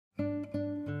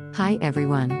Hi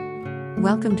everyone.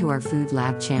 Welcome to our Food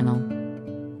Lab channel.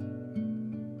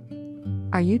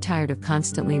 Are you tired of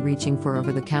constantly reaching for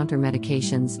over-the-counter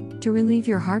medications to relieve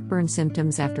your heartburn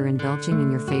symptoms after indulging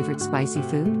in your favorite spicy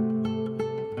food?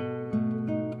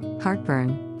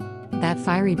 Heartburn, that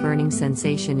fiery burning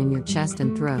sensation in your chest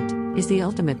and throat, is the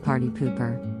ultimate party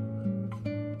pooper.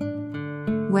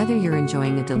 Whether you're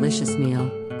enjoying a delicious meal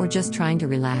or just trying to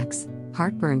relax,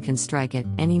 heartburn can strike at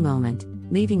any moment,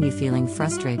 leaving you feeling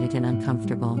frustrated and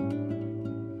uncomfortable.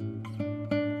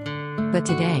 But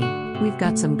today, we've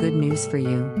got some good news for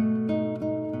you.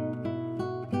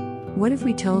 What if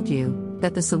we told you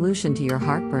that the solution to your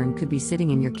heartburn could be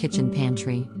sitting in your kitchen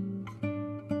pantry?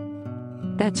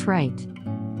 That's right.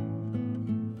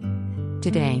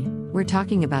 Today, we're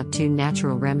talking about 2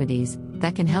 natural remedies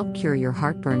that can help cure your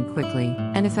heartburn quickly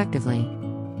and effectively.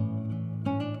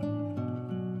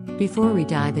 Before we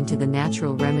dive into the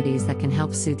natural remedies that can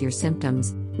help soothe your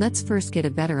symptoms, let's first get a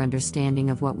better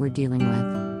understanding of what we're dealing with.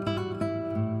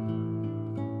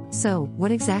 So,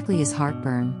 what exactly is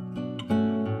heartburn?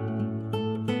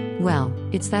 Well,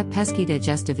 it's that pesky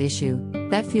digestive issue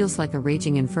that feels like a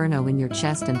raging inferno in your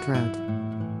chest and throat.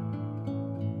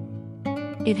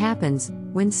 It happens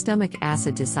when stomach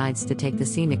acid decides to take the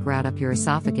scenic route up your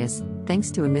esophagus,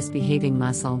 thanks to a misbehaving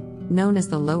muscle known as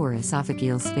the lower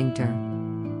esophageal sphincter.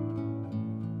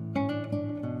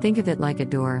 Think of it like a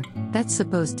door that's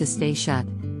supposed to stay shut,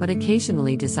 but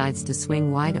occasionally decides to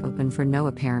swing wide open for no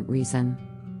apparent reason.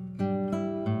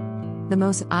 The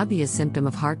most obvious symptom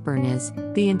of heartburn is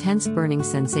the intense burning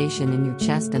sensation in your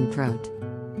chest and throat,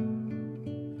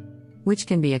 which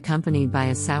can be accompanied by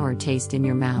a sour taste in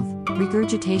your mouth,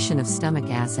 regurgitation of stomach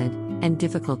acid, and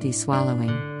difficulty swallowing.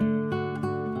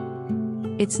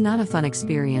 It's not a fun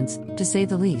experience, to say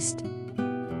the least.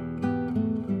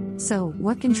 So,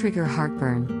 what can trigger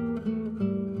heartburn?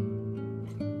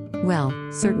 Well,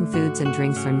 certain foods and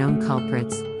drinks are known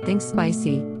culprits. Think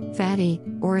spicy, fatty,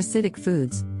 or acidic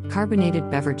foods, carbonated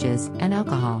beverages, and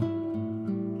alcohol.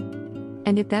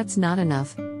 And if that's not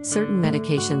enough, certain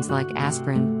medications like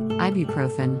aspirin,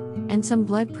 ibuprofen, and some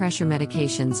blood pressure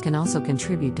medications can also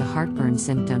contribute to heartburn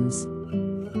symptoms.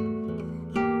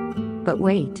 But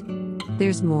wait,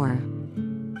 there's more.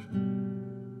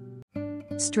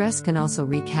 Stress can also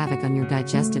wreak havoc on your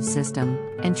digestive system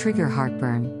and trigger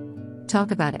heartburn. Talk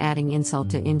about adding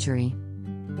insult to injury.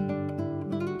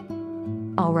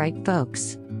 Alright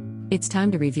folks, it's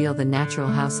time to reveal the natural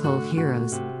household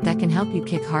heroes that can help you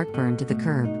kick heartburn to the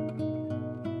curb.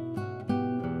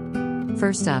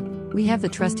 First up, we have the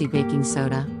trusty baking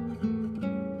soda.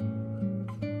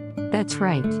 That's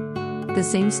right. The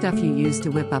same stuff you use to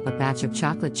whip up a batch of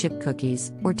chocolate chip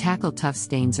cookies or tackle tough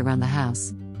stains around the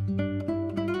house.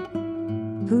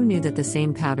 Who knew that the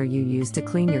same powder you use to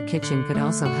clean your kitchen could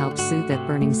also help soothe that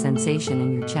burning sensation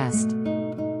in your chest?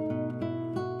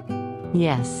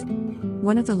 Yes.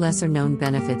 One of the lesser-known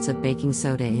benefits of baking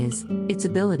soda is its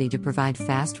ability to provide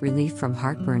fast relief from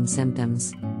heartburn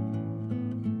symptoms.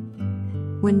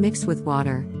 When mixed with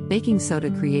water, baking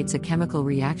soda creates a chemical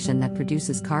reaction that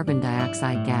produces carbon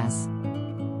dioxide gas.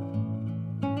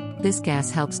 This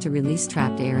gas helps to release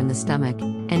trapped air in the stomach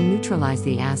and neutralize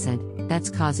the acid that's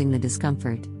causing the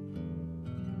discomfort.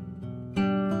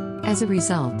 As a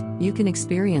result, you can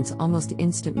experience almost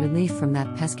instant relief from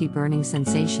that pesky burning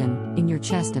sensation in your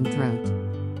chest and throat.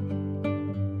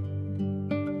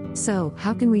 So,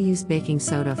 how can we use baking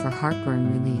soda for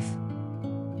heartburn relief?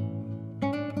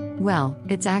 Well,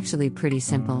 it's actually pretty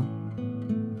simple.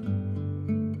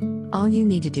 All you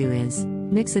need to do is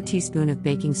mix a teaspoon of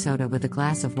baking soda with a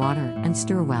glass of water and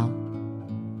stir well.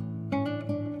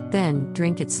 Then,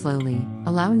 drink it slowly,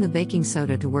 allowing the baking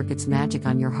soda to work its magic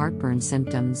on your heartburn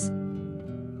symptoms.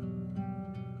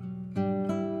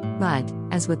 But,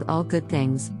 as with all good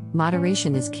things,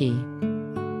 moderation is key.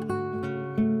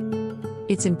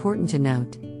 It's important to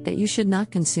note that you should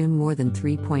not consume more than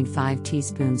 3.5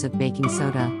 teaspoons of baking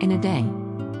soda in a day.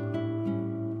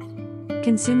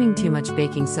 Consuming too much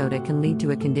baking soda can lead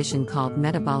to a condition called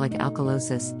metabolic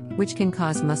alkalosis, which can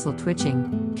cause muscle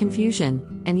twitching,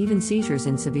 confusion, and even seizures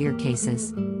in severe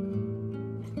cases.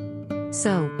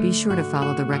 So, be sure to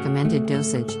follow the recommended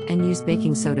dosage and use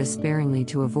baking soda sparingly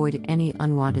to avoid any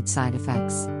unwanted side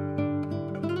effects.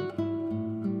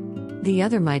 The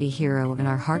other mighty hero in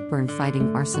our heartburn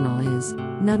fighting arsenal is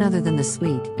none other than the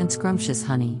sweet and scrumptious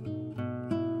honey.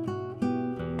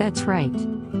 That's right.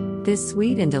 This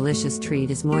sweet and delicious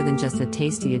treat is more than just a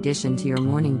tasty addition to your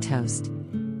morning toast.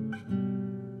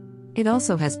 It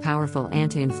also has powerful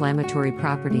anti-inflammatory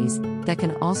properties that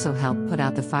can also help put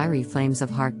out the fiery flames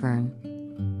of heartburn.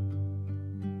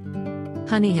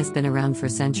 Honey has been around for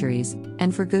centuries,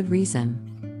 and for good reason.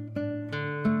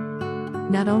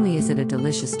 Not only is it a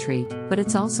delicious treat, but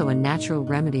it's also a natural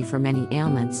remedy for many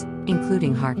ailments,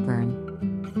 including heartburn.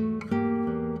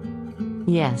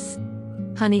 Yes,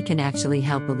 honey can actually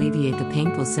help alleviate the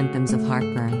painful symptoms of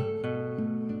heartburn.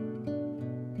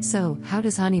 So, how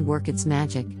does honey work its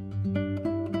magic?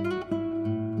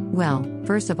 Well,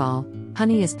 first of all,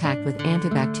 honey is packed with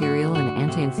antibacterial and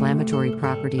anti-inflammatory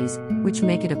properties, which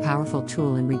make it a powerful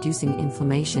tool in reducing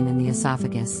inflammation in the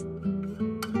esophagus.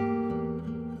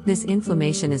 This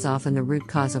inflammation is often the root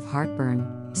cause of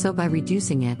heartburn, so by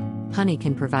reducing it, honey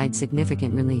can provide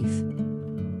significant relief.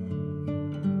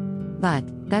 But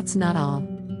that's not all.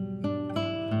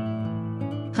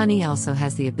 Honey also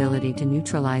has the ability to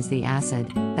neutralize the acid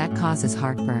that causes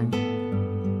heartburn.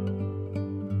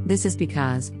 This is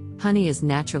because honey is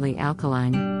naturally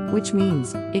alkaline, which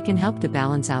means it can help to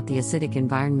balance out the acidic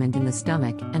environment in the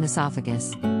stomach and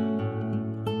esophagus.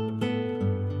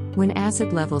 When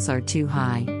acid levels are too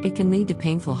high, it can lead to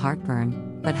painful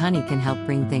heartburn, but honey can help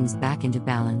bring things back into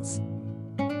balance.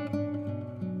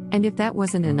 And if that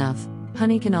wasn't enough,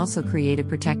 honey can also create a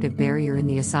protective barrier in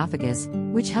the esophagus,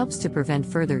 which helps to prevent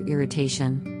further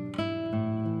irritation.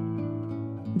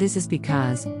 This is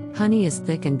because honey is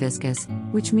thick and viscous,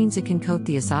 which means it can coat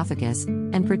the esophagus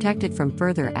and protect it from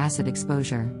further acid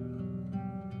exposure.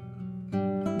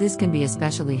 This can be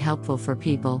especially helpful for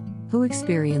people who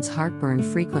experience heartburn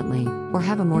frequently or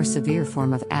have a more severe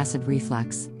form of acid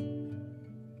reflux.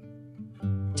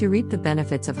 To reap the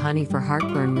benefits of honey for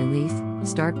heartburn relief,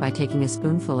 start by taking a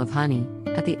spoonful of honey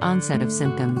at the onset of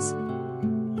symptoms.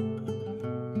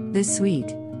 This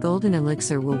sweet, golden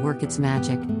elixir will work its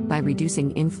magic by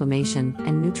reducing inflammation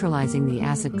and neutralizing the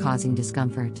acid-causing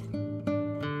discomfort.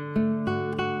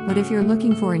 But if you're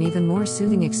looking for an even more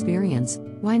soothing experience,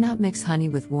 why not mix honey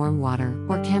with warm water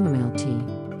or chamomile tea?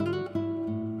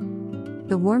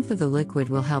 The warmth of the liquid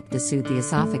will help to soothe the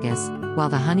esophagus, while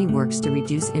the honey works to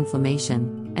reduce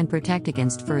inflammation and protect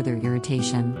against further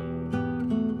irritation.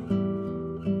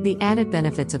 The added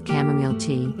benefits of chamomile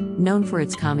tea, known for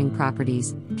its calming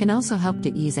properties, can also help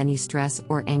to ease any stress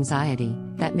or anxiety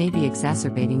that may be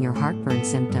exacerbating your heartburn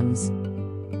symptoms.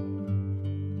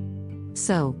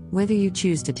 So, whether you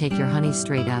choose to take your honey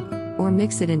straight up, or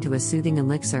mix it into a soothing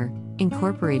elixir,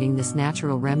 incorporating this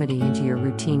natural remedy into your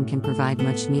routine can provide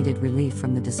much-needed relief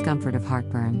from the discomfort of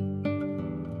heartburn.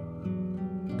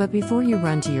 But before you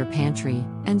run to your pantry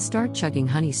and start chugging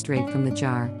honey straight from the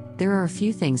jar, there are a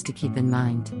few things to keep in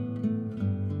mind.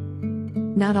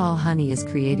 Not all honey is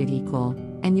created equal,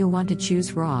 and you'll want to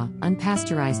choose raw,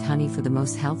 unpasteurized honey for the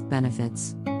most health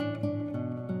benefits.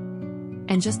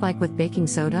 And just like with baking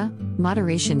soda,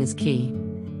 moderation is key.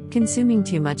 Consuming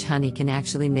too much honey can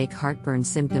actually make heartburn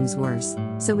symptoms worse,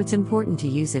 so it's important to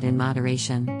use it in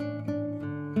moderation.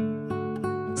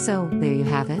 So, there you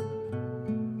have it.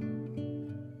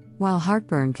 While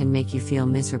heartburn can make you feel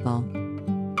miserable,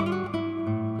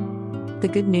 the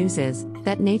good news is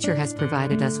that nature has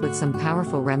provided us with some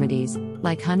powerful remedies,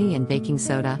 like honey and baking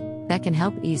soda, that can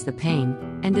help ease the pain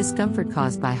and discomfort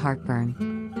caused by heartburn.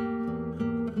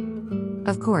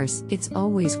 Of course, it's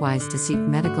always wise to seek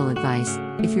medical advice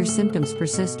if your symptoms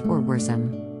persist or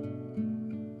worsen.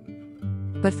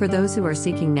 But for those who are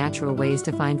seeking natural ways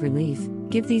to find relief,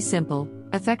 give these simple,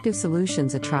 effective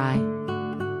solutions a try.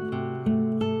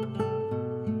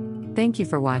 Thank you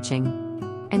for watching.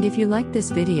 And if you liked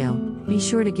this video, be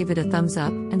sure to give it a thumbs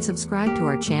up and subscribe to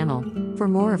our channel for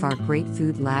more of our great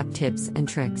food lab tips and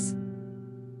tricks.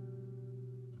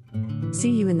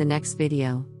 See you in the next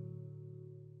video.